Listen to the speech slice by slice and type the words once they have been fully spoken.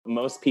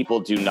most people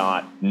do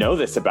not know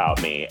this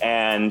about me.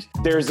 And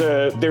there's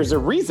a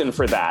reason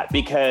for that,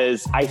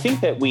 because I think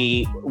that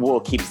we will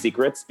keep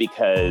secrets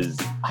because,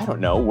 I don't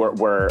know,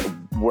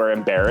 we're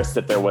embarrassed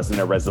that there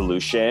wasn't a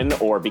resolution,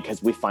 or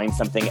because we find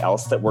something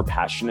else that we're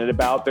passionate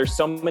about. There's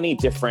so many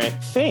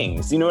different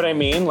things. You know what I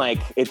mean? Like,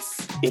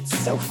 it's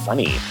so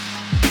funny.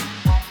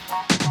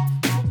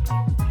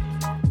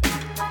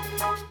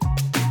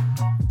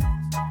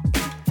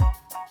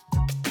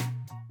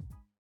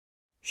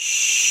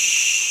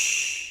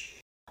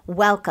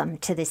 Welcome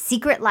to the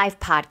Secret Life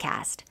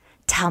Podcast.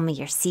 Tell me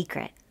your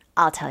secret.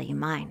 I'll tell you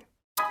mine.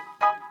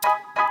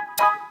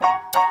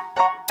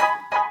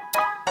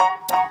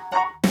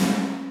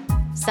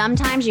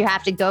 Sometimes you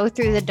have to go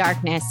through the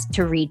darkness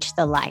to reach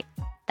the light.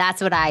 That's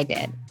what I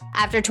did.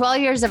 After 12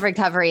 years of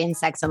recovery in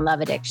sex and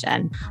love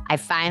addiction, I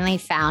finally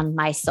found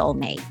my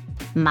soulmate,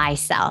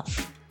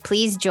 myself.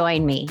 Please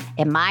join me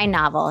in my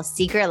novel,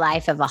 Secret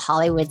Life of a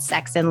Hollywood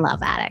Sex and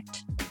Love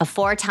Addict, a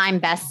 4-time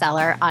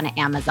bestseller on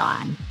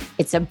Amazon.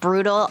 It's a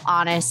brutal,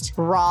 honest,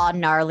 raw,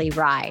 gnarly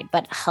ride,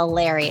 but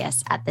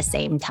hilarious at the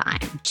same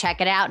time.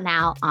 Check it out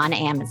now on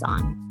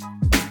Amazon.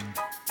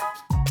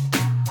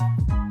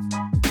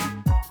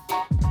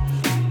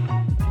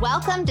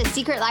 Welcome to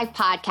Secret Life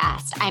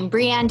Podcast. I'm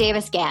Breanne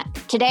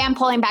Davis-Gant. Today, I'm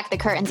pulling back the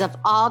curtains of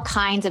all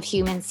kinds of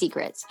human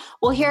secrets.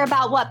 We'll hear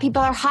about what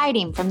people are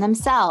hiding from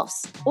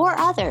themselves or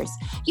others.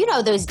 You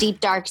know, those deep,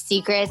 dark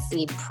secrets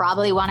we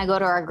probably want to go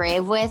to our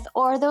grave with,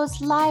 or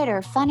those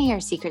lighter, funnier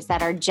secrets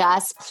that are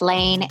just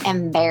plain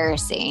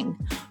embarrassing.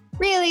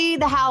 Really,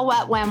 the how,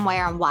 what, when,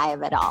 where, and why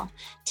of it all.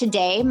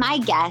 Today, my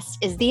guest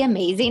is the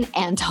amazing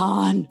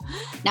Anton.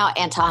 Now,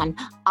 Anton,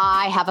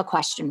 I have a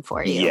question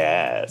for you.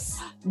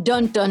 Yes.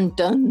 Dun, dun,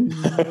 dun.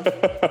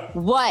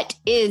 What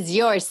is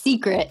your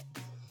secret?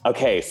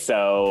 Okay,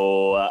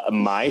 so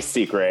my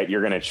secret,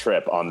 you're going to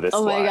trip on this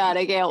one. Oh my God,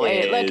 I can't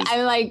wait. Look,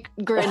 I'm like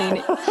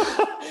grinning.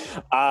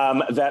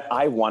 That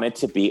I wanted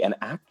to be an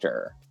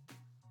actor.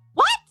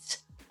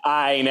 What?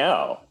 I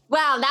know.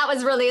 Wow, that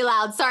was really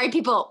loud. Sorry,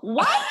 people.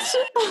 What?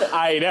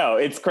 I know.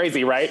 It's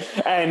crazy, right?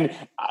 And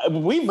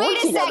we've worked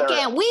together. Wait a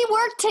second. We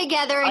worked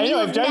together and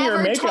I've done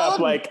your makeup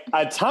like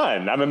a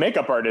ton. I'm a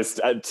makeup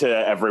artist to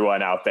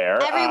everyone out there.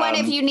 Everyone,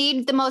 if you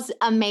need the most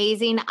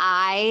amazing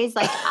eyes,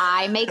 like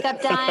eye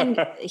makeup done,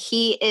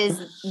 he is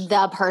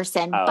the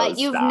person. Oh, but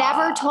you've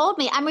never told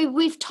me. I mean,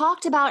 we've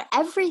talked about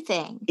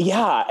everything.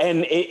 Yeah,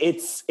 and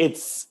it's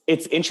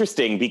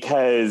interesting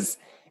because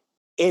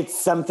it's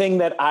something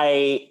that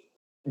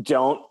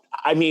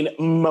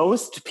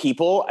most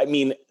people,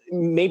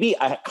 maybe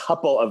a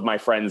couple of my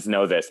friends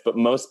know this, but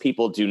most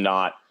people do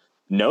not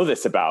know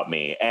this about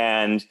me.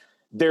 And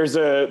there's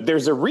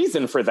a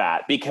reason for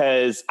that,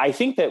 because I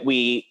think that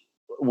we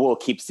will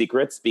keep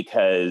secrets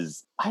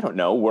because, I don't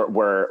know,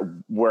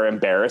 we're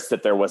embarrassed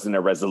that there wasn't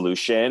a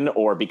resolution,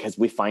 or because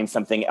we find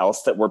something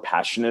else that we're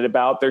passionate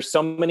about. There's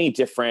so many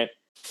different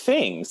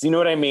things. You know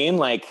what I mean?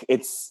 Like,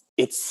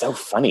 it's so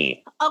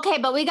funny. Okay,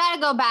 but we got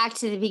to go back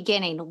to the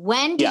beginning.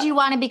 When did you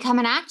want to become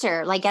an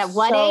actor? Like, at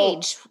what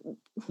age?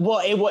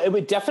 Well,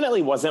 it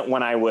definitely wasn't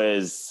when I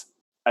was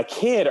a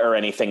kid or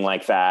anything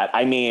like that.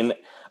 I mean,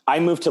 I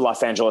moved to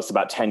Los Angeles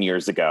about 10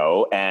 years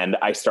ago, and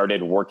I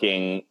started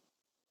working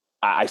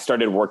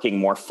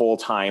more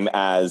full-time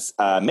as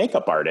a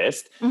makeup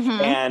artist. Mm-hmm.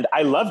 And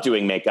I love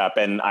doing makeup,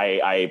 and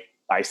I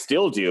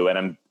still do, and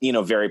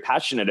I'm, very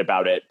passionate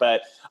about it.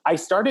 But I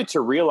started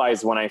to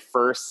realize when I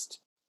first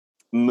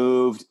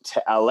moved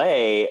to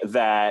LA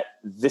that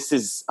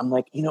I'm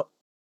like,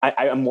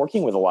 I'm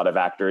working with a lot of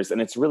actors,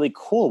 and it's really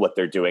cool what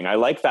they're doing. I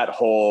like that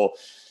whole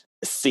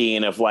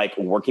scene of like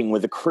working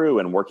with a crew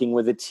and working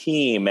with a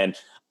team. And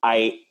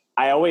I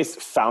always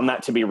found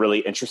that to be really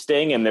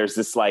interesting. And there's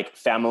this like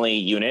family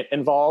unit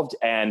involved.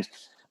 And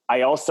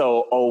I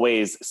also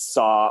always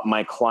saw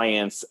my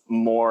clients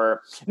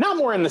not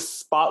more in the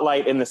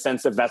spotlight in the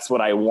sense of that's what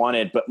I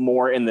wanted, but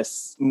more in the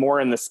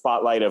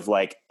spotlight of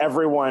like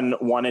everyone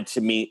wanted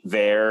to meet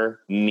their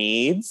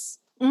needs.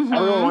 Mm-hmm.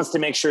 Everyone wants to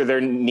make sure their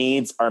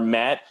needs are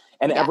met,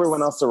 and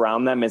everyone else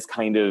around them is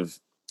kind of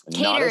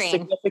not as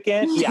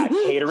significant. Yeah,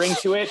 catering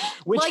to it.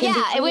 When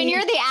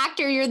you're the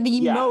actor, you're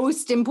the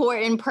most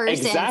important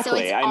person.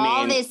 Exactly. So it's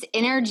all this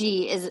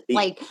energy is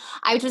like,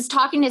 I was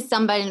talking to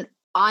somebody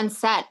on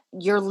set,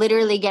 you're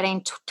literally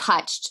getting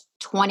touched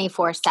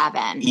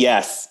 24/7.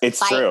 Yes, it's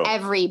true.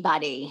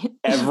 Everybody.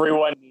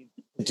 Everyone needs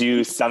to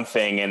do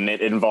something, and it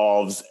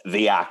involves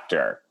the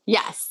actor.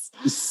 Yes.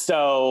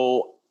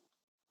 So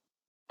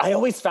I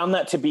always found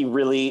that to be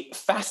really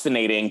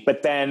fascinating,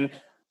 but then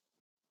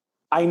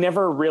I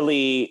never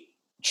really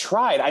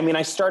tried. I mean,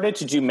 I started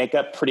to do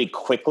makeup pretty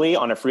quickly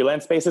on a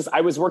freelance basis.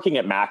 I was working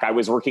at MAC. I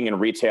was working in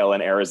retail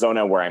in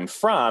Arizona, where I'm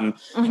from,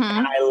 mm-hmm.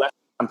 and I left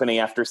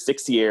company after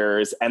 6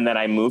 years, and then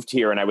I moved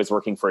here and I was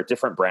working for a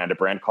different brand,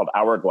 called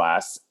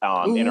Hourglass.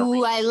 I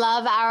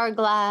love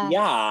Hourglass.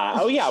 Yeah.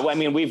 Oh yeah. Well, I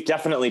mean, we've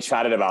definitely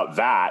chatted about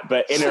that,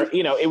 but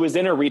it was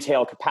in a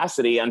retail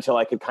capacity until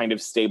I could kind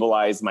of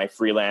stabilize my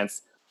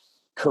freelance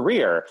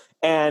career.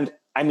 And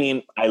I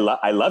mean,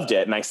 I loved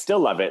it and I still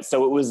love it.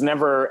 So it was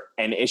never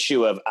an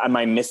issue of, am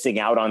I missing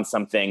out on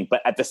something?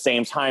 But at the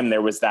same time,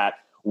 there was that,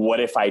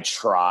 what if I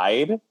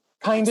tried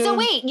kind of So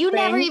wait, you thing.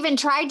 never even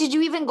tried? Did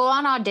you even go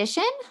on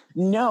audition?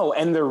 No.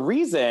 And the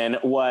reason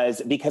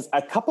was because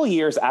a couple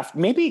years after,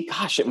 maybe,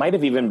 gosh, it might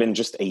have even been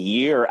just a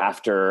year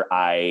after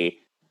I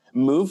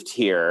moved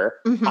here,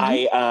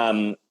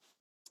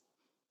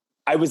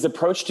 I was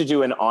approached to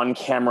do an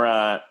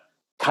on-camera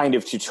kind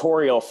of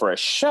tutorial for a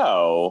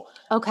show.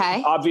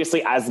 Okay.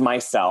 Obviously, as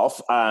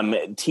myself,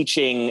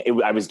 teaching,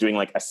 I was doing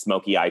like a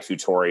smoky eye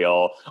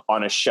tutorial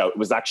on a show. It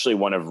was actually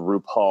one of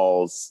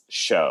RuPaul's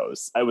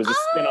shows. It was a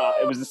spin-off.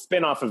 It was a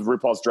spin-off of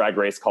RuPaul's Drag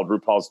Race called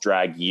RuPaul's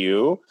Drag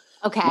U.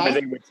 Okay.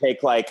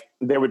 Where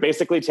they would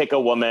basically take a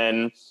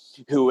woman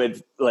who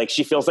would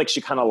she feels like she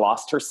kind of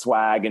lost her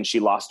swag and she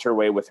lost her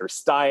way with her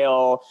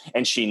style.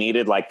 And she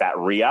needed like that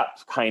re-up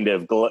kind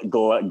of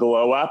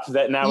glow up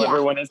that now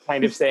everyone is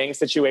kind of saying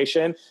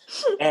situation.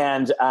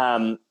 And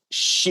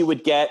she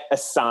would get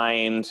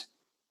assigned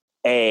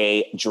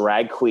a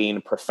drag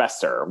queen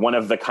professor, one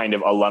of the kind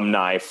of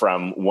alumni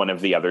from one of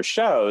the other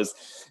shows.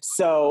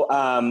 So,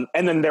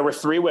 and then there were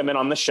 3 women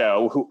on the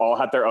show who all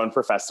had their own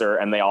professor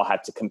and they all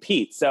had to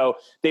compete. So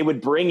they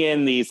would bring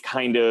in these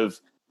kind of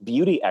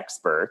beauty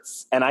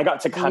experts and I got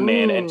to come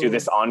in and do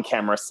this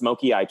on-camera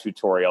smoky eye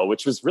tutorial,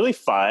 which was really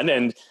fun.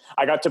 And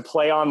I got to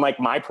play on like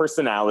my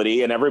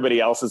personality and everybody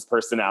else's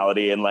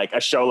personality. And like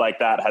a show like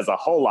that has a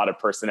whole lot of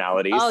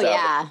personality. Oh,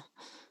 yeah.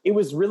 It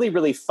was really,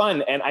 really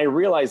fun. And I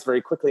realized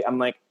very quickly, I'm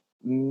like,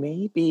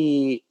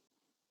 maybe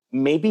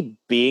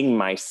being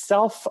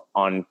myself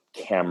on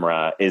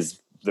camera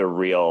is the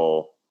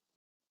real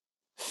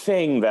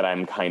thing that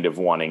I'm kind of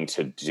wanting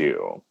to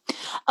do.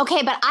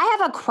 Okay, but I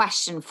have a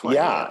question for you.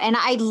 And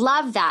I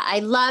love that. I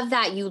love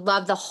that you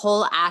love the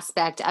whole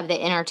aspect of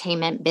the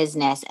entertainment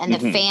business and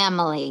the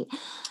family.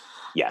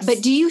 Yes.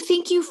 But do you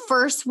think you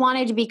first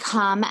wanted to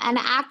become an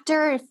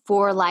actor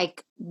for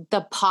like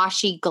the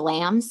poshy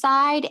glam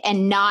side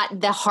and not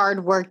the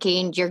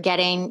hardworking, you're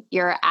getting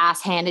your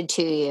ass handed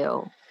to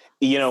you?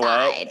 You know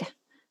what?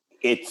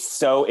 It's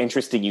so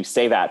interesting you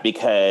say that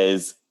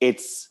because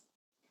it's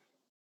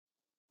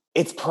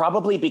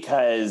probably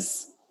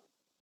because,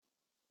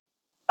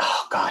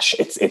 oh gosh,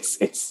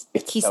 it's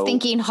he's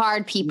thinking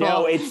hard, people.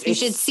 No, you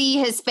should see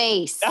his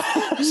face.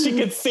 She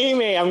could see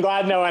me. I'm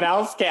glad no one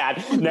else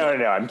can. No,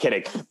 I'm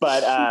kidding.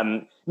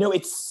 But no,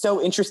 it's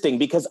so interesting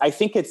because I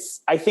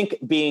think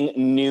being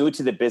new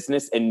to the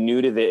business and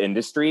new to the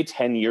industry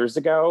 10 years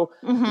ago,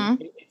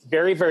 it's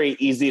very, very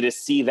easy to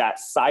see that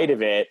side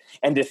of it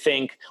and to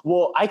think,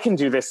 well, I can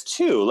do this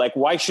too. Like,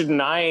 why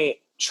shouldn't I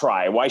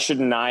try? Why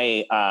shouldn't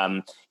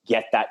I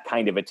get that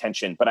kind of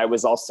attention? But I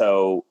was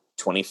also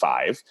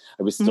 25.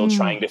 I was still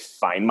trying to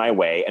find my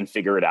way and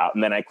figure it out.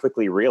 And then I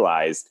quickly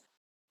realized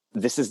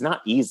this is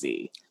not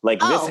easy.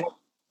 Like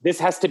this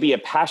has to be a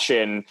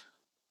passion.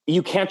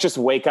 You can't just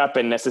wake up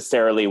and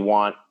necessarily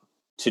want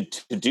to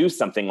do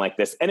something like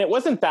this. And it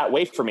wasn't that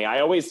way for me. I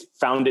always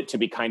found it to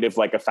be kind of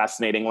like a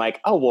fascinating, like,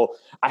 oh, well,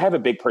 I have a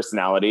big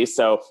personality,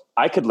 so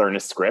I could learn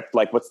a script.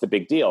 Like, what's the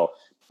big deal?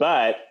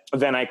 But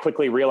then I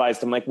quickly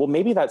realized, I'm like, well,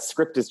 maybe that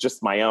script is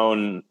just my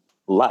own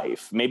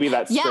life. Maybe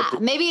that's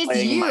maybe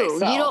it's you.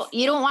 Myself.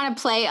 You don't want to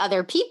play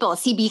other people.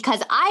 See,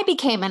 because I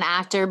became an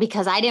actor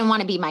because I didn't want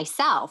to be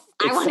myself.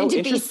 I wanted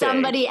to be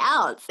somebody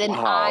else. And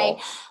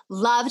I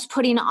loved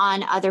putting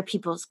on other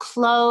people's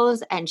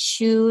clothes and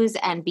shoes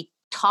and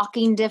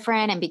talking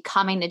different and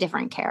becoming a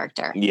different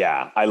character.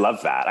 Yeah, I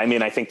love that. I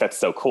mean, I think that's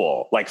so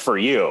cool, like for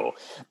you.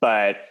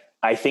 But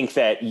I think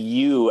that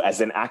you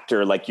as an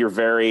actor, like you're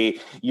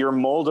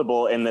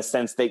moldable in the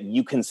sense that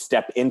you can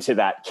step into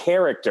that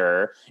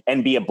character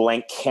and be a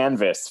blank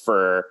canvas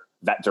for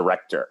that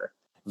director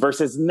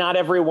versus not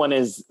everyone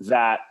is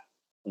that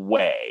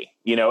way,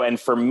 and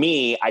for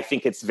me, I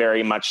think it's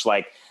very much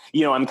like,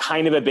 I'm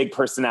kind of a big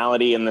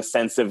personality in the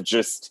sense of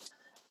just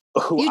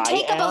who you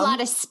take I am. Up a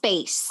lot of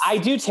space. I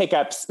do take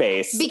up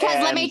space.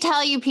 Because let me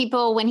tell you,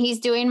 people, when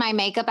he's doing my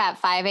makeup at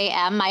 5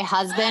 a.m., my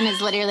husband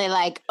is literally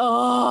like,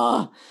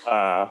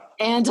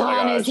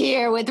 Anton is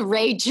here with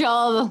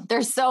Rachel.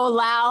 They're so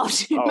loud.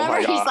 Remember,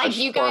 he's like,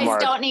 you guys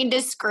don't need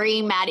to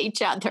scream at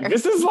each other.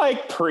 This is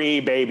like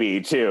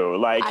pre-baby too.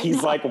 Like,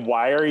 he's like,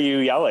 why are you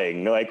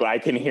yelling? Like, I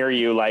can hear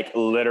you like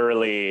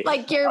literally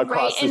like you're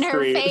right in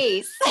her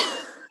face.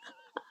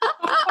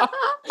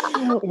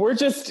 We're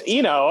just,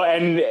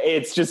 and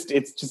it's just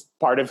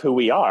part of who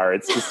we are.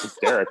 It's just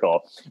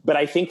hysterical. But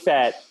I think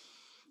that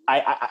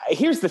I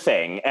here's the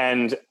thing.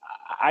 And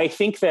I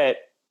think it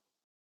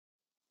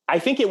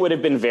would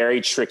have been very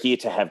tricky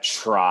to have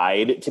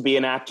tried to be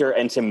an actor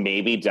and to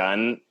maybe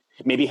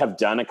have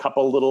done a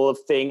couple little of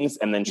things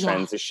and then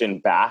transition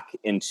back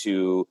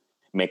into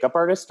makeup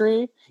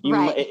artistry.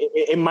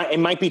 It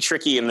might be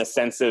tricky in the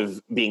sense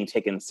of being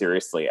taken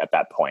seriously at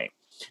that point.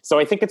 So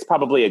I think it's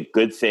probably a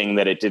good thing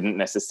that it didn't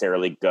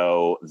necessarily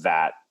go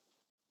that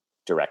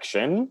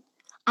direction.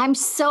 I'm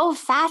so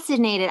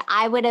fascinated.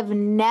 I would have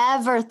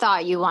never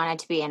thought you wanted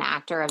to be an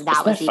actor if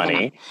that was even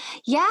funny.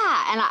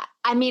 Yeah. And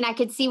I mean, I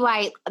could see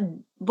why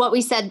what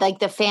we said, like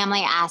the family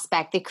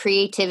aspect, the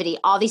creativity,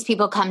 all these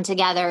people come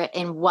together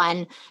in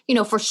one,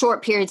 for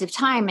short periods of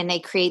time and they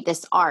create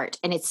this art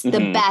and it's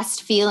the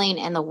best feeling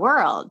in the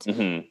world,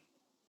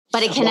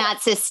 but it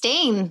cannot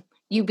sustain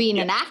you being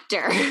an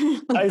actor.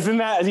 Isn't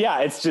that? Yeah,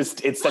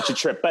 it's such a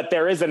trip. But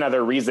there is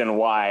another reason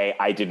why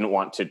I didn't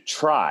want to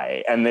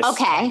try. And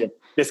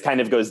this kind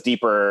of goes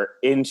deeper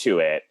into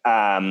it.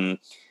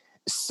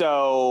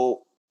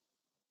 So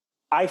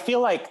I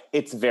feel like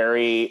it's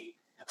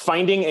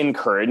finding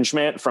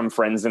encouragement from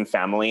friends and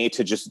family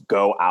to just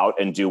go out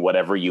and do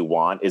whatever you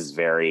want is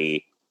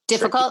very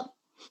difficult. Tricky.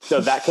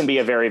 So that can be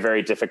a very,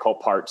 very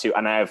difficult part too.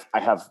 And I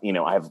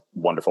have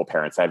wonderful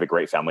parents. I have a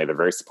great family. They're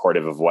very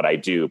supportive of what I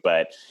do.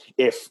 But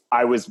if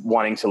I was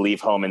wanting to leave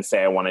home and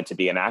say I wanted to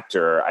be an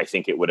actor, I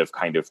think it would have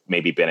kind of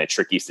maybe been a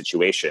tricky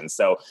situation.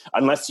 So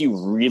unless you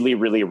really,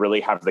 really,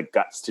 really have the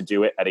guts to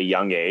do it at a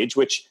young age,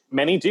 which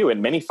many do,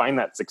 and many find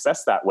that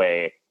success that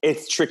way,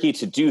 it's tricky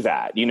to do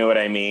that. You know what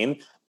I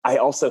mean? I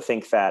also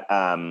think that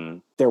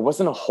there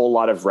wasn't a whole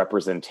lot of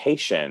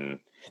representation.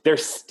 There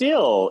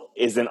still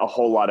isn't a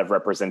whole lot of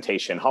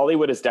representation.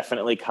 Hollywood has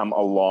definitely come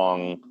a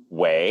long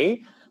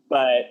way,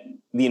 but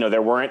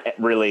there weren't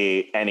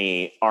really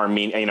any I'm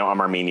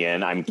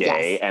Armenian, I'm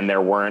gay, and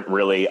there weren't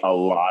really a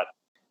lot.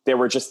 There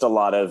were just a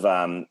lot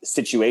of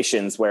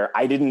situations where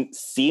I didn't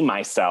see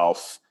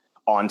myself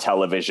on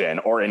television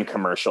or in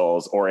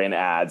commercials or in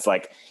ads.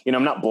 Like,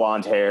 I'm not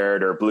blonde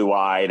haired or blue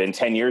eyed. And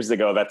 10 years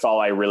ago, that's all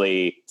I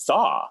really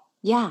saw.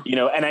 Yeah.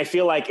 And I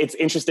feel like it's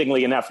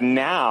interestingly enough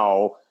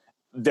now,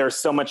 there's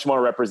so much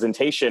more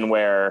representation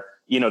where,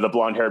 the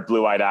blonde haired,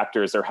 blue eyed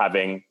actors are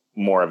having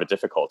more of a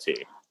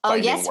difficulty. Oh,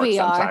 yes, we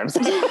sometimes.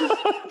 Are.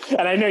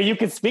 And I know you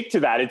could speak to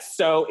that. It's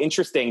so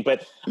interesting.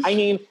 But I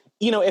mean,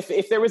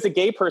 if there was a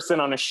gay person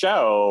on a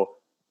show,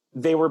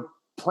 they were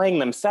playing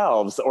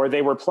themselves, or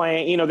they were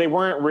playing, they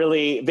weren't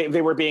really,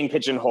 they were being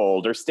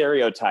pigeonholed or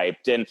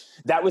stereotyped. And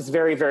that was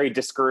very, very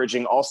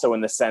discouraging also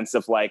in the sense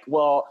of like,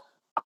 well,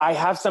 I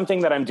have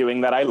something that I'm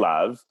doing that I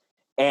love.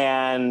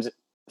 And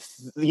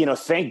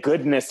thank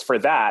goodness for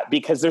that,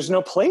 because there's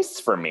no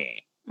place for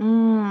me. You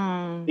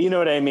know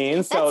what I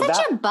mean? So that's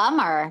such a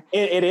bummer.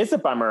 It is a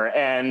bummer.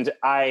 And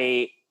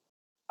I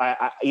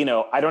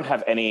don't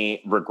have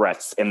any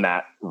regrets in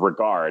that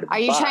regard. Are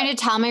you trying to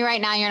tell me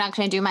right now you're not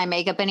going to do my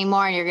makeup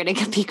anymore and you're going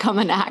to become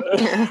an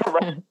actor?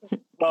 Right.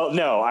 Well,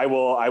 no, I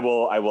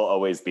will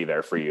always be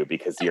there for you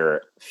because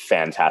you're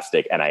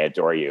fantastic and I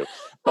adore you.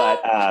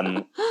 But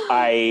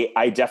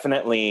I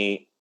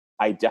definitely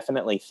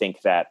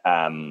think that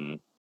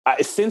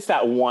since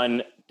that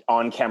one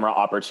on-camera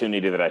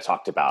opportunity that I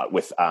talked about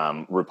with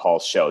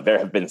RuPaul's show, there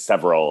have been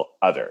several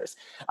others.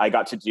 I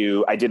did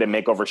a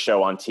makeover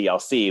show on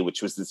TLC,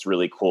 which was this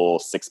really cool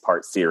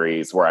 6-part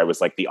series where I was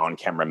like the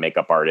on-camera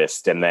makeup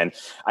artist. And then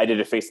I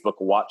did a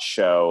Facebook watch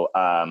show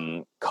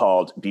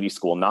called Beauty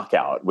School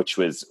Knockout, which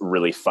was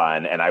really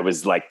fun. And I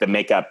was like the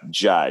makeup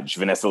judge.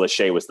 Vanessa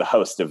Lachey was the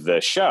host of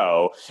the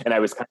show, and I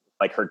was kind of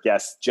like her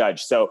guest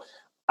judge. So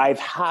I've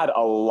had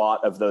a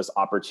lot of those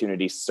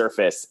opportunities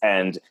surface,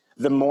 and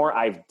the more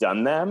I've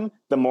done them,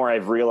 the more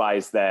I've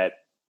realized that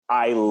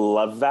I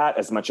love that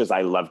as much as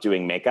I love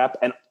doing makeup.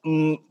 And,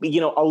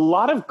 a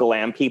lot of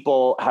glam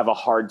people have a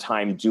hard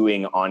time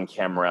doing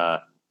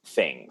on-camera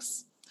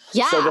things.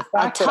 Yeah, so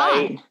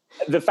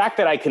the fact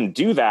that I can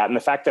do that, and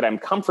the fact that I'm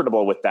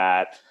comfortable with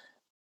that,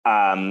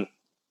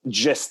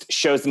 just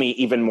shows me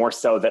even more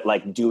so that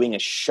like doing a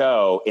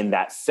show in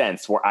that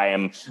sense where I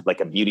am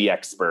like a beauty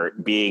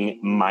expert,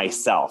 being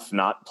myself,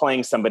 not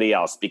playing somebody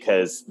else,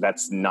 because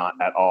that's not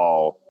at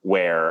all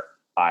where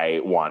I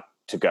want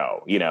to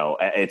go.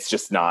 It's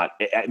just not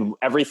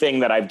everything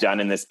that I've done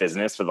in this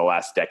business for the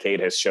last decade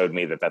has showed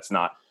me that that's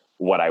not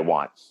what I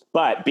want.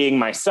 But being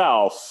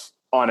myself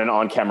on an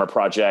on-camera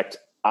project,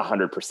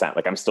 100%,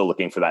 like I'm still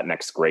looking for that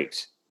next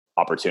great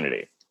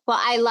opportunity. Well,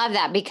 I love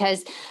that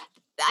because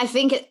I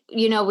think,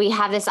 we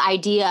have this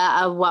idea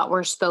of what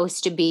we're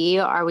supposed to be,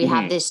 or we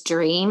have this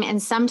dream.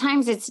 And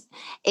sometimes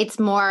it's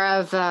more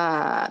of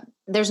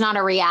there's not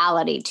a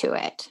reality to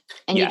it.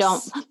 And you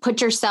don't put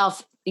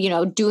yourself,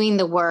 doing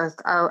the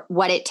work or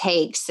what it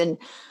takes. And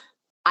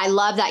I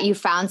love that you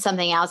found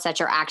something else that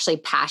you're actually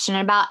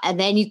passionate about. And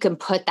then you can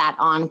put that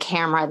on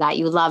camera, that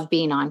you love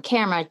being on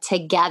camera,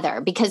 together.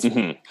 Because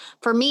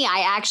for me,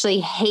 I actually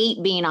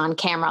hate being on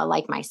camera,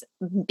 like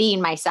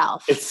being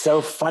myself. It's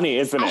so funny,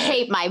 isn't it? I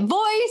hate my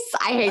voice.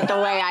 I hate the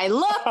way I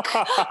look.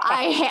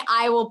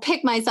 I will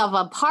pick myself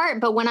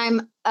apart. But when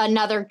I'm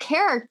another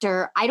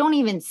character, I don't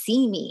even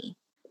see me.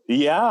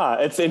 Yeah,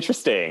 it's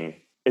interesting.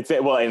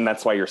 And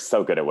that's why you're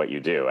so good at what you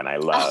do. And I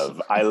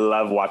love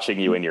watching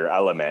you in your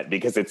element,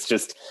 because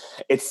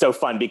it's so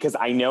fun, because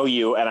I know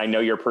you and I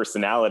know your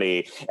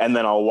personality, and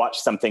then I'll watch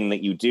something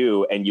that you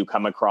do and you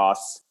come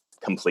across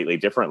completely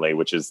differently,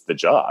 which is the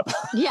job.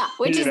 Yeah.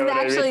 Which is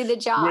actually the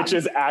job. Which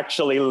is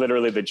actually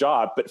literally the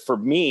job. But for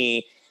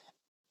me,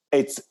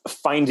 it's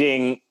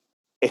finding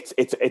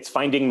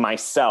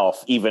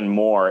myself even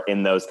more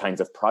in those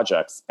kinds of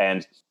projects.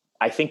 And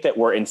I think that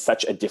we're in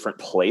such a different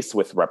place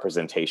with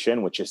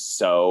representation, which is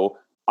so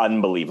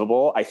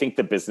unbelievable. I think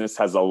the business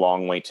has a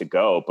long way to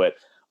go, but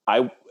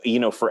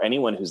for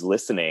anyone who's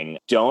listening,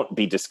 don't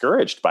be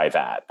discouraged by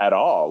that at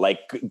all. Like,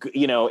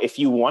 if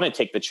you want to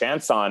take the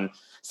chance on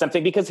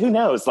something, because who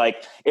knows,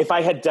 like if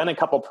I had done a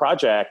couple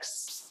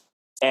projects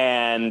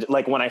and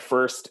like when I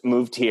first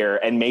moved here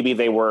and maybe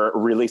they were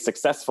really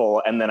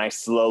successful, and then I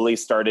slowly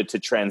started to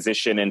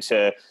transition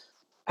into,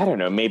 I don't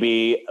know,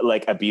 maybe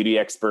like a beauty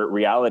expert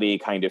reality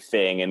kind of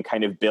thing, and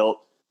kind of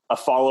built a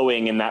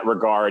following in that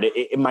regard,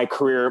 my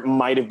career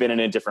might have been in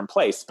a different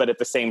place. But at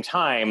the same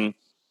time,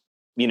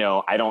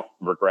 I don't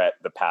regret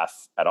the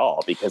path at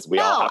all, because we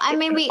all have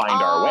to find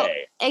our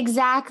way.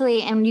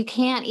 Exactly. And you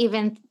can't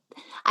even,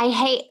 I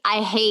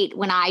hate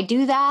when I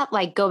do that,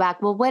 like go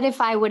back, well, what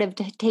if I would have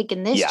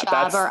taken this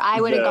job, or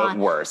I would have gone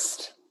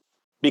worst.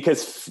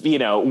 Because,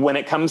 when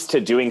it comes to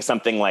doing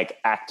something like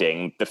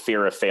acting, the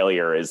fear of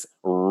failure is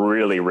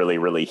really, really,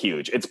 really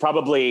huge. It's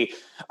probably,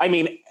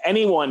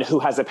 anyone who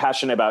has a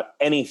passion about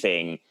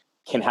anything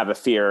can have a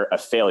fear of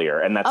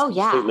failure, and that's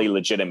completely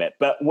legitimate.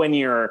 But when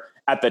you're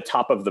at the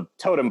top of the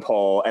totem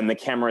pole and the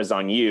camera's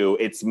on you,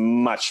 it's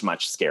much,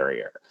 much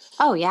scarier.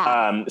 Oh,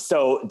 yeah.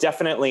 So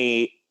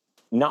definitely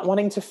not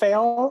wanting to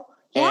fail.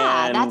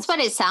 Yeah, that's what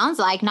it sounds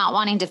like, not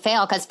wanting to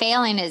fail, because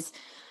failing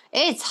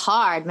it's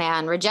hard,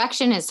 man.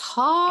 Rejection is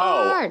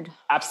hard. Oh,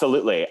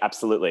 absolutely.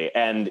 Absolutely.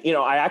 And,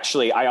 I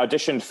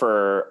auditioned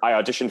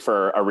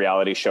for a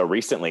reality show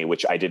recently,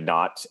 which I did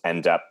not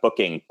end up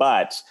booking,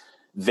 but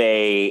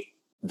they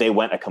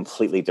went a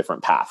completely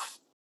different path.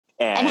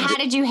 And how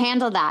did you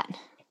handle that?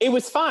 It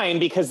was fine,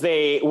 because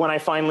when I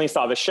finally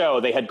saw the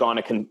show, they had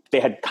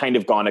kind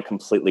of gone a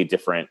completely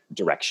different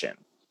direction.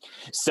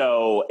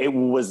 So it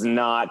was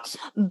not.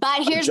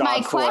 But here's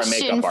my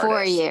question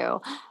for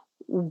you.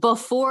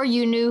 Before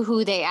you knew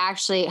who they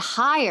actually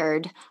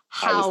hired,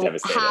 how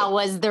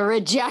was the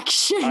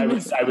rejection? I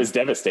was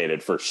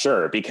devastated for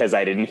sure, because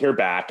I didn't hear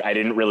back. I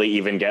didn't really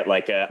even get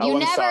like You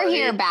never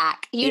hear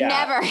back.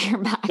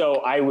 So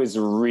I was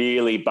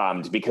really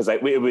bummed, because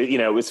it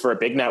was for a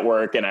big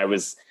network, and I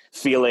was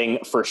feeling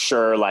for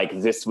sure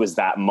like this was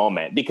that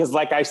moment, because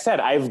like I said,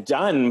 I've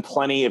done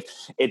plenty of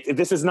it.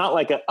 This is not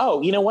like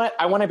you know what?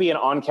 I want to be an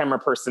on-camera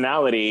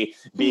personality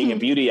being a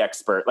beauty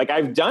expert. Like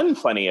I've done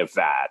plenty of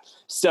that.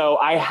 So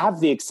I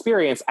have the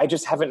experience. I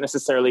just haven't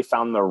necessarily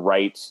found the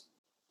right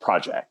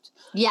project.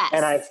 Yes.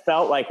 And I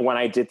felt like when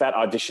I did that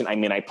audition,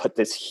 I put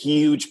this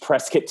huge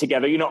press kit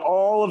together,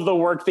 all of the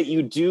work that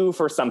you do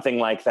for something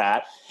like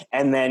that,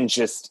 and then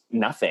just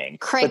nothing.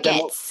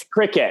 Crickets,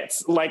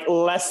 like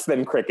less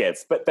than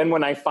crickets. But then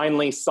when I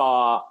finally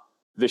saw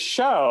the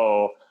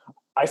show,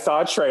 I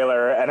saw a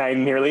trailer and I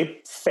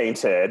nearly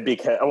fainted,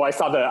 because I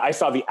saw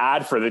the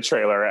ad for the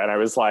trailer, and I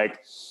was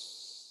like,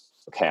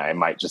 okay, I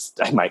might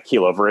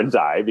keel over and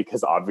die,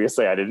 because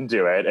obviously I didn't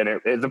do it,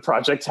 and the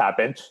project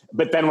happened.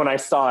 But then when I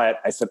saw it,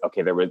 I said,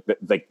 okay,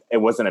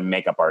 it wasn't a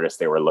makeup artist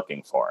they were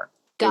looking for.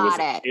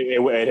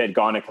 It had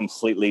gone a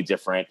completely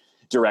different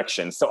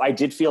direction. So I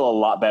did feel a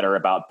lot better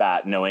about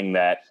that, knowing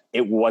that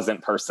it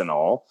wasn't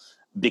personal,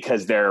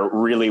 because there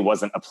really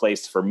wasn't a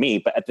place for me.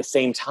 But at the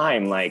same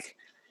time, like,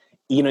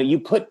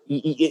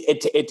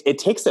 it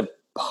takes a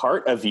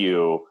part of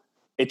you.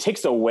 It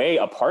takes away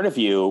a part of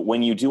you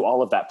when you do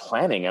all of that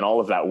planning and all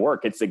of that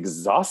work. It's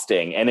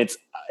exhausting, and it's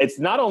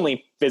not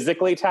only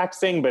physically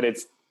taxing, but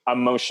it's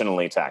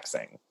emotionally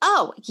taxing.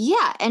 Oh,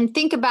 yeah. And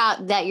think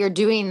about that. You're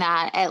doing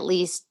that at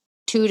least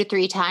 2 to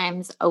 3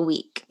 times a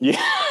week.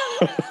 Yeah.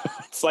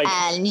 It's like,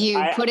 and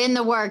you put in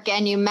the work,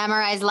 and you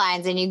memorize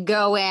lines, and you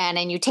go in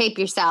and you tape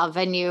yourself,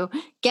 and you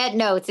get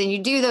notes, and you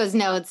do those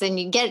notes, and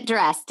you get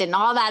dressed and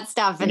all that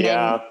stuff. And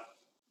then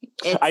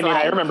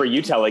I remember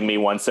you telling me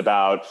once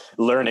about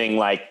learning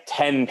like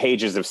 10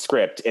 pages of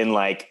script in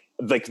like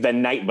the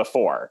night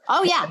before.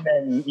 Oh yeah. And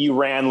then you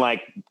ran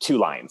like 2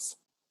 lines,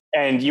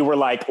 and you were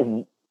like,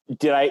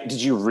 did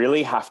you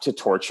really have to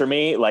torture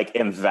me? Like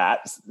in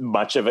that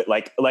much of it?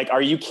 Like,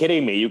 are you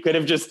kidding me? You could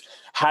have just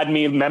had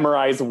me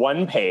memorize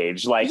 1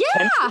 page. Like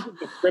 10 pages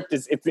of script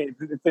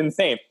it's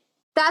insane.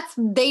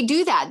 They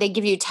do that. They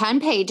give you 10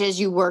 pages,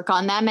 you work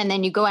on them, and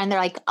then you go in, they're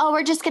like, oh,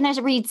 we're just going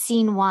to read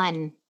scene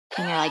 1.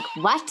 And you're like,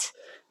 what?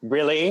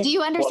 Really? Do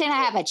you understand?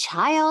 I have a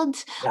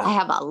child. Yeah. I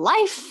have a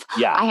life.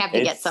 Yeah, I have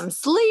to get some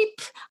sleep.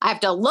 I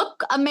have to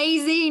look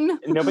amazing.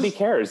 Nobody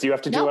cares. You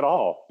have to do it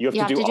all. You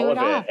have to do all of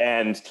it.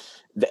 And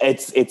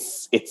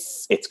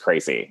it's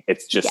crazy.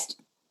 It's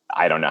just,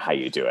 I don't know how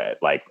you do it,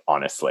 like,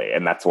 honestly.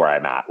 And that's where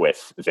I'm at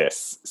with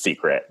this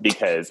secret,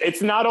 because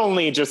it's not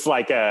only just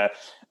like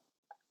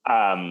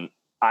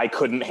I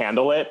couldn't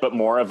handle it, but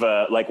more of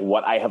a, like,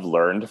 what I have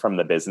learned from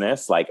the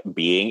business, like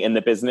being in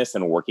the business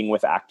and working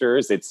with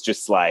actors. It's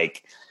just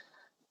like,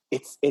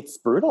 it's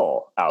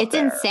brutal out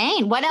there. It's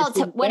insane. What else?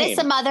 What are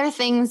some other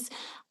things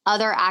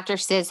other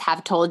actresses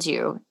have told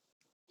you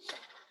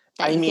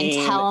that you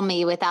can tell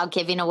me without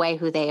giving away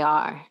who they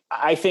are?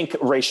 I think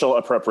racial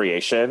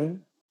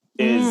appropriation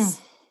is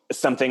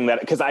something that,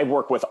 because I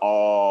work with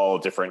all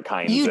different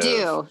kinds You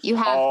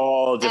have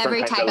all different every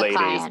kinds type of ladies.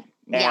 Client.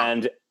 Yeah.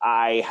 And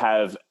I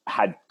have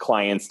had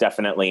clients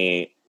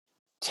definitely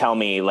tell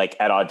me like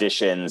at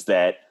auditions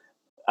that,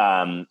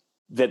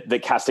 that the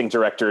casting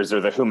directors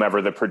or the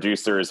whomever the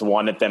producers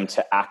wanted them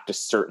to act a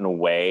certain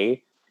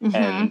way. Mm-hmm.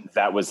 And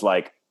that was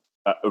like,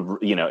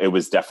 it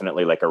was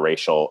definitely like a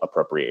racial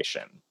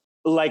appropriation.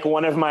 Like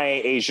one of my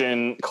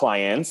Asian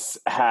clients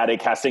had a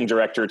casting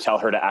director tell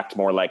her to act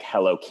more like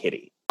Hello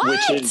Kitty,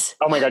 which is,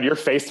 oh my God, your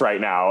face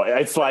right now.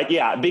 It's like,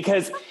 yeah,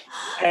 because,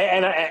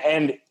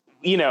 and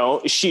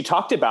she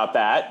talked about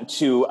that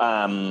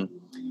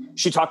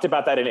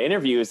in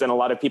interviews, and a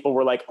lot of people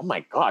were like, oh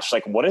my gosh,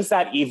 like, what does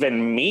that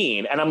even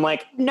mean? And I'm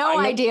like, no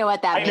idea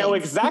what that means. I know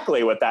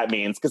exactly what that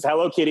means, because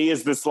Hello Kitty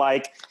is this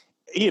like,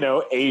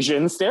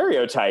 Asian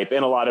stereotype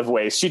in a lot of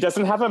ways. She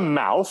doesn't have a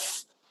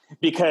mouth,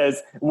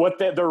 because what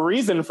the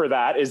reason for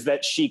that is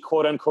that she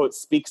quote unquote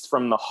speaks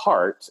from the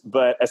heart.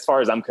 But as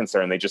far as I'm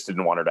concerned, they just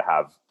didn't want her to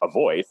have a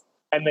voice,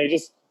 and they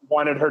just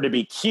wanted her to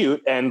be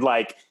cute and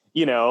like,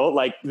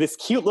 like this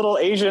cute little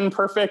Asian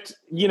perfect,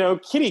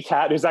 kitty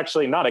cat who's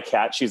actually not a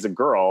cat. She's a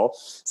girl.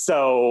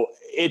 So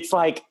it's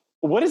like,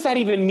 what does that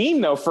even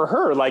mean though for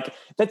her? Like,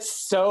 that's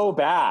so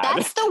bad.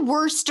 That's the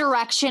worst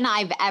direction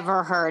I've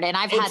ever heard. And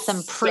I've had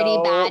some pretty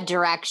bad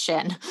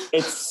direction.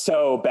 It's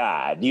so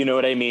bad. You know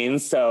what I mean?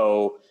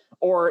 So,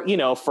 or,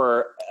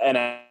 for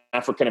an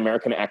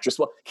African-American actress,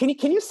 well, can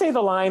you say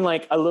the line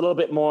like a little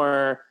bit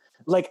more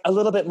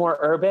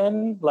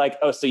urban? Like,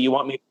 oh, so you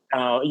want me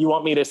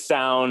to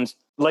sound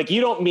like, you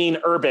don't mean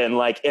urban,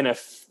 like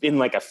in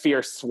like a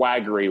fierce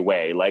swaggery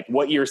way. Like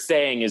what you're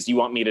saying is you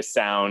want me to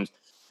sound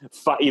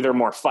either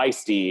more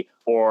feisty,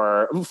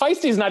 or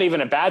feisty is not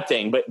even a bad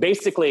thing, but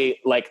basically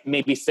like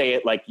maybe say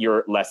it like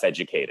you're less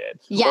educated,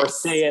 or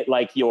say it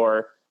like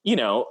you're,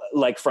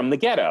 like from the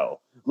ghetto.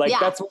 Like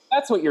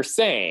that's what you're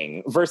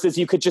saying, versus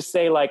you could just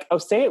say like, oh,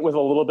 say it with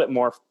a little bit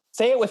more,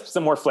 say it with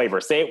some more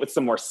flavor, say it with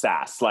some more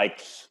sass,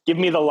 like give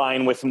me the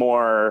line with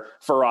more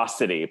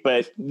ferocity.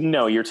 But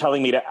no, you're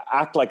telling me to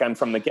act like I'm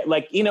from the ghetto.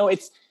 Like,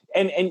 it's,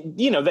 and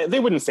they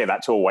wouldn't say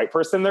that to a white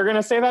person. They're going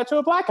to say that to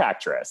a black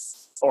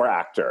actress or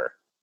actor.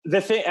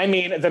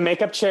 The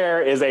makeup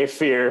chair is a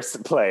fierce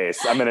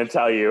place, I'm going to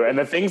tell you. And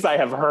the things I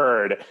have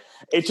heard,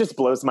 it just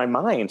blows my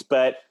mind.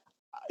 But,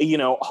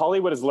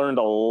 Hollywood has learned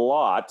a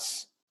lot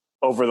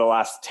over the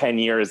last 10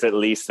 years, at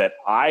least, that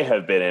I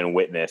have been in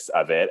witness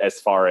of it,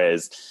 as far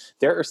as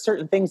there are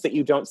certain things that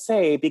you don't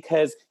say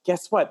because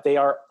guess what? They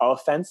are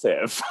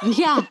offensive.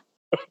 Yeah.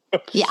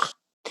 Yeah.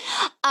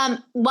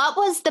 What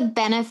was the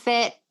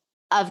benefit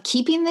of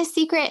keeping this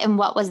secret, and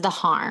what was the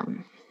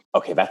harm?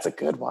 Okay, that's a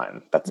good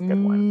one.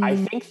 I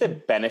think the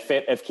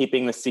benefit of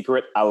keeping the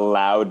secret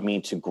allowed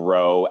me to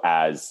grow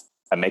as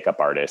a makeup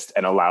artist,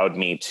 and allowed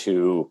me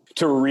to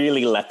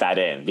really let that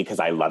in, because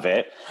I love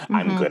it. Mm-hmm.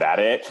 I'm good at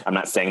it. I'm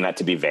not saying that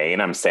to be vain.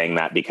 I'm saying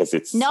that because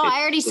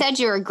I already said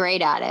you were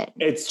great at it.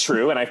 It's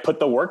true. And I've put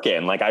the work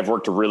in. Like, I've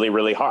worked really,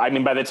 really hard. I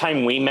mean, by the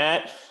time we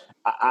met,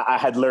 I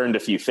had learned a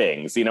few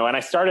things, and I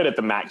started at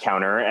the Mac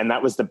counter, and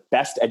that was the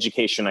best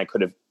education I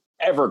could have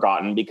ever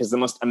gotten, because the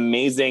most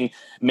amazing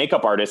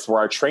makeup artists were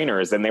our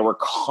trainers, and they were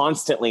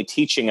constantly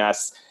teaching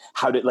us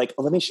how to, like,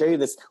 oh, let me show you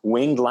this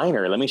winged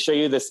liner. Let me show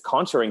you this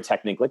contouring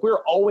technique. Like, we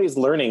were always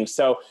learning.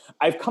 So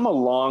I've come a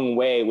long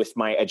way with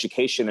my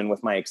education and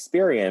with my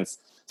experience.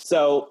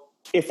 So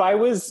if I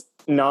was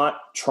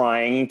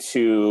trying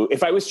to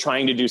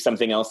do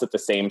something else at the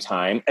same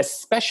time,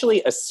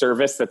 especially a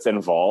service that's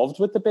involved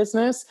with the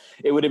business,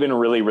 it would have been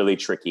really, really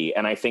tricky.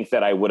 And I think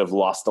that I would have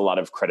lost a lot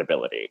of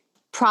credibility.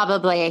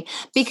 Probably,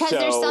 because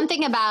there's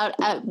something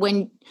about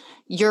when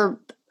you're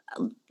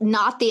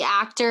not the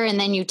actor and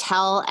then you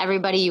tell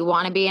everybody you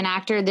want to be an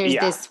actor, there's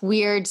this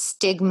weird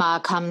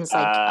stigma comes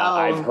like,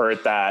 I've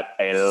heard that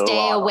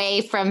stay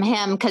away from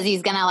him because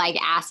he's going to like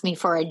ask me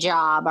for a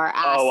job or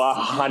ask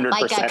 100%.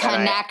 like a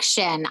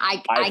connection.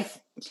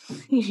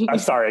 I'm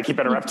sorry, I keep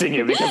interrupting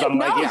you because I'm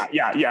like,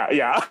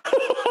 yeah.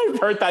 I've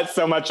heard that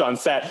so much on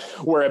set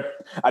where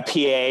a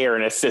PA or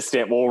an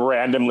assistant will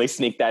randomly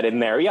sneak that in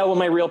there. Yeah, well,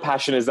 my real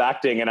passion is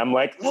acting. And I'm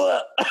like,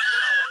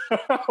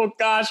 oh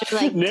gosh,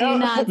 like, do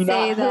not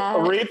say that.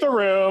 Read the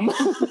room.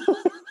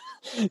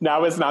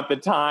 Now is not the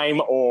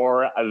time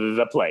or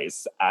the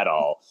place at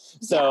all.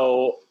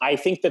 So I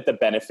think that the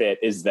benefit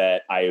is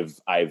that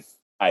I've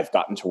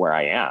gotten to where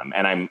I am,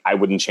 and I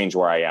wouldn't change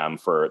where I am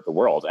for the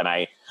world. And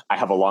I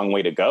have a long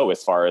way to go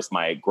as far as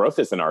my growth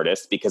as an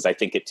artist, because I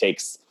think it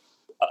takes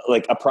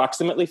like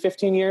approximately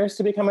 15 years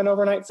to become an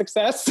overnight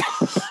success.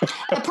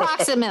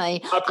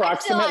 Approximately. I'm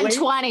still on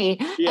 20.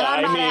 Yeah,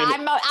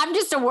 and I'm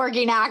just a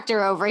working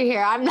actor over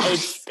here. I'm not.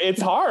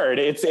 It's hard.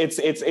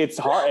 It's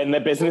hard, and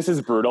the business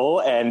is brutal.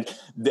 And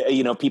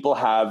people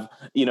have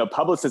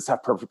publicists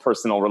have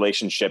personal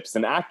relationships,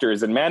 and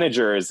actors and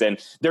managers, and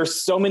there's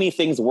so many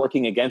things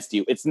working against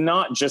you. It's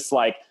not just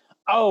like,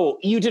 oh,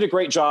 you did a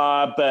great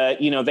job, but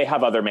they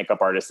have other makeup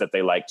artists that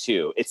they like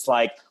too. It's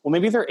like, well,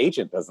 maybe their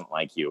agent doesn't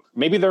like you.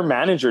 Maybe their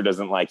manager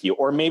doesn't like you.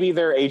 Or maybe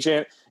their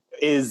agent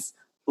is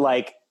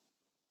like,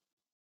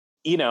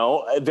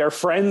 they're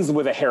friends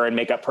with a hair and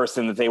makeup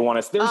person that they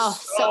want to. There's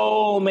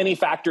so many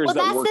factors. Well,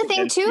 that's the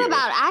thing too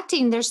about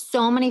acting. There's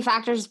so many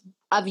factors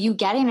of you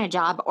getting a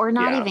job or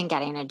not even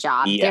getting a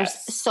job.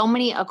 Yes. There's so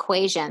many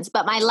equations.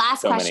 But my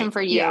last question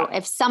for you,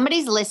 if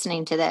somebody's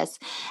listening to this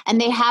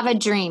and they have a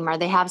dream or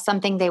they have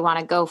something they want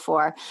to go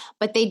for,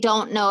 but they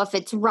don't know if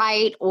it's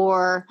right,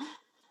 or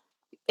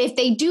if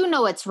they do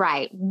know it's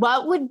right,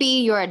 what would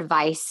be your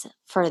advice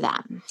for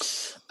them?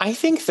 I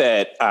think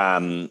that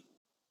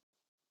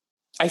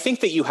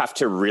you have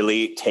to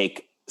really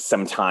take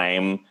some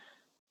time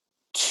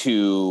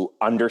to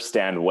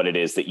understand what it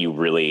is that you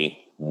really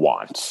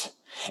want.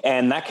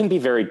 And that can be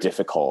very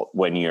difficult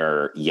when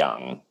you're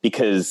young,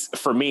 because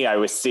for me, I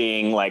was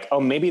seeing like, oh,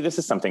 maybe this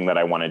is something that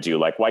I want to do.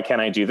 Like, why can't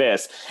I do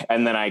this?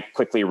 And then I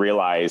quickly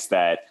realized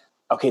that,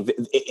 okay,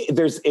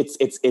 there's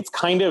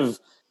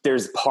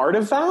part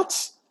of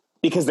that,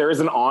 because there is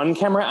an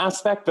on-camera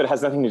aspect, but it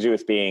has nothing to do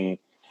with being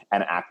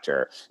an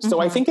actor. So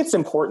I think it's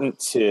important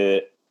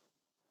to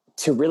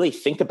really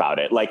think about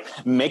it, like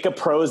make a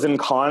pros and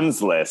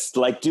cons list,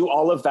 like do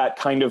all of that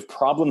kind of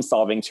problem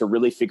solving to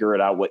really figure it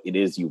out what it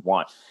is you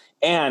want.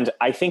 And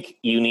I think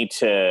you need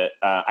to,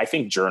 I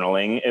think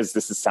journaling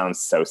sounds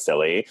so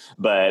silly,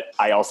 but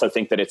I also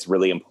think that it's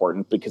really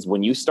important, because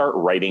when you start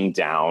writing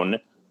down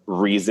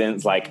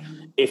reasons, like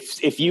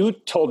if you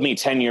told me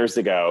 10 years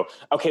ago,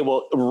 okay,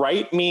 well,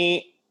 write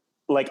me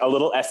like a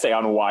little essay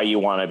on why you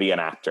want to be an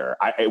actor,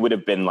 it would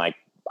have been like,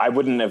 I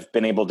wouldn't have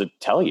been able to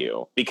tell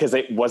you, because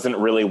it wasn't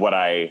really what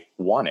I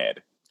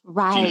wanted.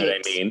 Right. Do you know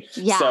what I mean?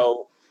 Yeah.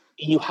 So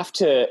you have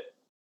to,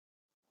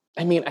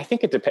 I mean, I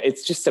think it depends.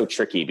 It's just so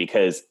tricky,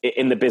 because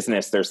in the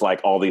business, there's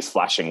like all these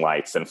flashing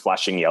lights and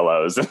flashing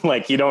yellows, and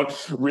like, you don't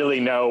really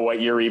know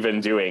what you're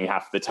even doing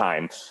half the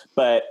time.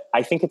 But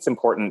I think it's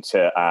important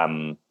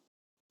to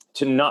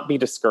not be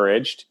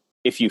discouraged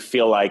if you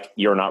feel like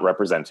you're not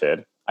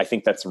represented. I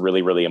think that's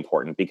really, really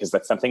important, because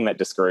that's something that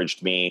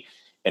discouraged me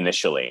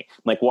initially.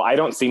 Like, well, I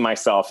don't see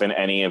myself in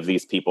any of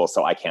these people,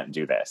 so I can't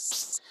do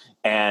this.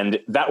 And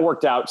that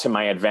worked out to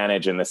my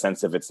advantage in the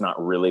sense of it's not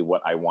really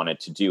what I wanted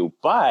to do.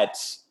 But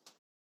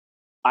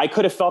I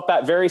could have felt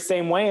that very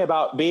same way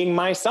about being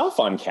myself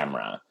on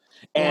camera.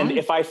 And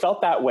if I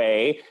felt that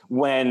way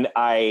when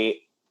I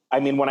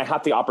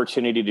had the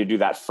opportunity to do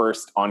that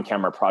first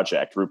on-camera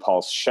project,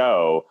 RuPaul's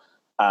show,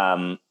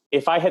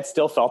 if I had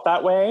still felt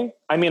that way,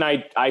 I mean,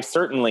 I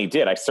certainly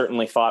did. I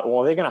certainly thought, well,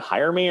 are they going to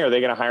hire me, or are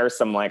they going to hire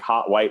some like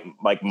hot white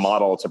like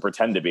model to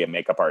pretend to be a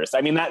makeup artist?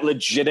 I mean, that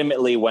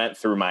legitimately went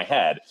through my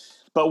head.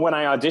 But when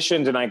I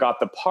auditioned and I got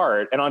the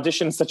part, and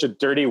audition is such a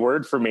dirty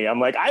word for me,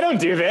 I'm like, I don't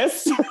do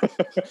this.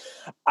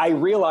 I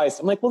realized,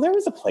 I'm like, well, there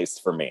is a place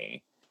for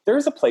me. There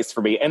is a place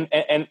for me. And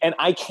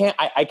I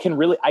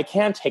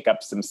can take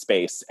up some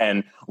space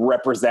and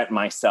represent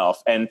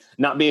myself and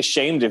not be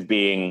ashamed of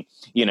being,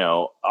 you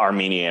know,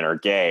 Armenian or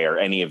gay or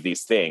any of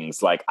these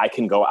things. Like, I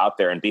can go out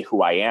there and be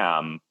who I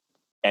am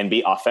and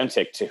be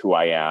authentic to who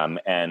I am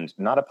and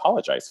not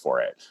apologize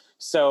for it.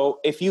 So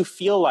if you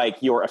feel like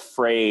you're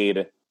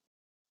afraid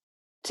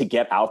to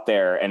get out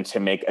there and to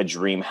make a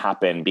dream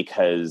happen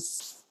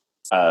because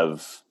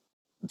of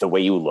the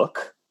way you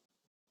look,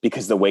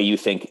 because the way you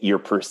think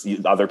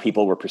other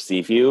people will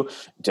perceive you,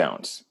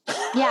 don't.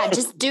 Yeah,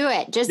 just do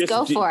it. Just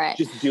go for it.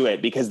 Just do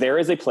it, because there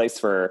is a place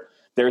for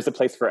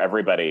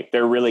everybody.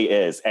 There really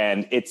is.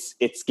 And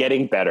it's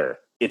getting better.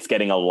 It's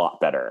getting a lot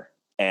better.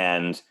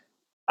 And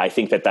I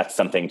think that that's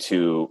something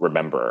to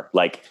remember.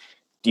 Like,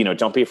 you know,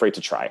 don't be afraid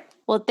to try.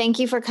 Well, thank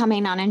you for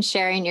coming on and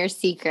sharing your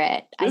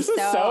secret. This is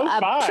so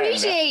fun.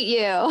 Appreciate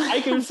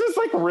you. This is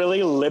like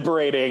really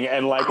liberating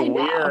and like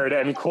weird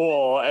and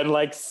cool and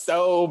like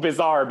so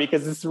bizarre,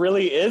 because this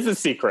really is a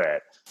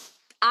secret.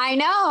 I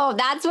know.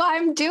 That's why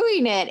I'm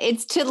doing it.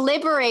 It's to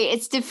liberate,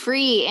 it's to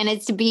free, and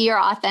it's to be your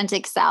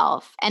authentic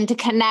self and to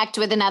connect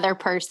with another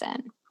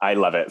person. I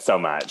love it so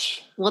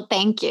much. Well,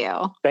 thank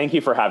you. Thank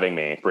you for having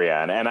me,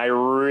 Brienne. And I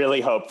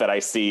really hope that I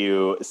see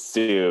you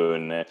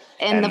soon.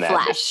 In the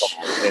flesh.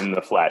 In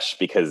the flesh,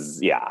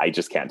 because I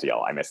just can't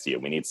deal. I miss you.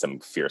 We need some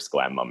fierce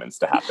glam moments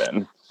to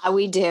happen.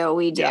 We do.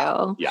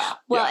 Yeah.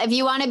 Well, if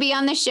you want to be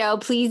on the show,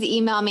 please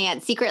email me at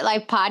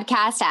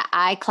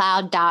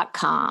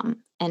secretlifepodcast@icloud.com.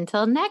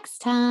 Until next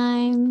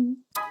time.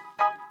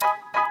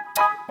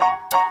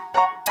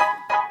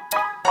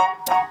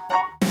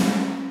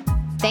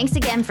 Thanks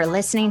again for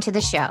listening to the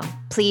show.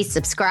 Please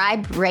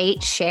subscribe,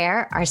 rate,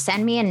 share, or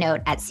send me a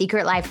note at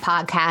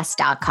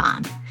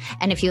secretlifepodcast.com.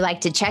 And if you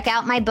like to check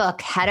out my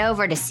book, head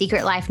over to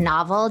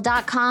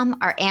secretlifenovel.com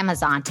or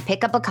Amazon to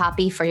pick up a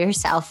copy for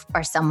yourself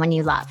or someone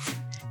you love.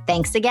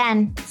 Thanks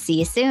again. See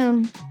you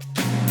soon.